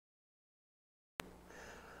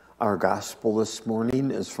Our gospel this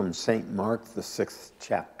morning is from St. Mark, the 6th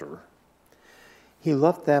chapter. He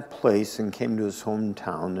left that place and came to his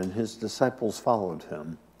hometown, and his disciples followed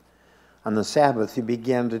him. On the Sabbath, he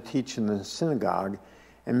began to teach in the synagogue,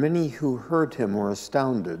 and many who heard him were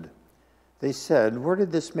astounded. They said, "Where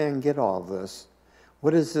did this man get all this?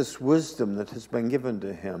 What is this wisdom that has been given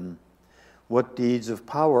to him? What deeds of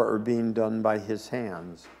power are being done by his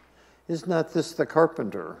hands? Is not this the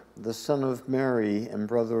carpenter, the son of Mary and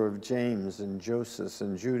brother of James and Joseph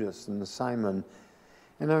and Judas and Simon?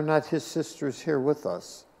 And are not his sisters here with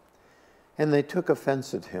us?" And they took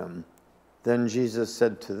offense at him. Then Jesus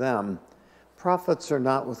said to them, "Prophets are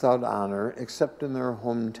not without honor except in their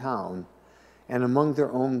hometown and among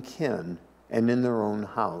their own kin and in their own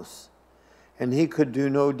house." And he could do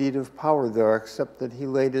no deed of power there except that he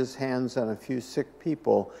laid his hands on a few sick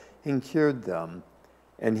people and cured them.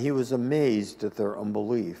 And he was amazed at their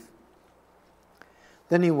unbelief.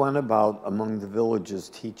 Then he went about among the villages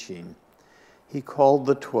teaching. He called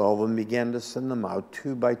the 12 and began to send them out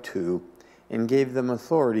 2 by 2 and gave them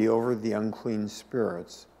authority over the unclean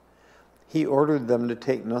spirits. He ordered them to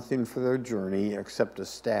take nothing for their journey except a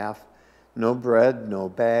staff, no bread, no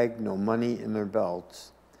bag, no money in their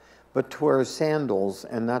belts, but to wear sandals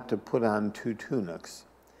and not to put on 2 tunics.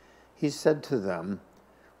 He said to them,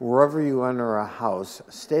 "Wherever you enter a house,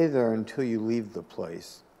 stay there until you leave the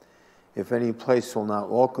place. If any place will not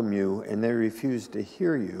welcome you and they refuse to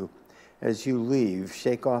hear you, as you leave,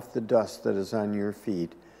 shake off the dust that is on your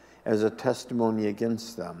feet as a testimony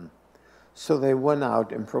against them." So they went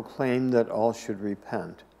out and proclaimed that all should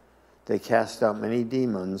repent. They cast out many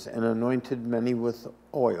demons and anointed many with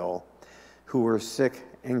oil who were sick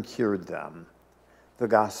and cured them. The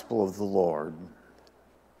Gospel of the Lord.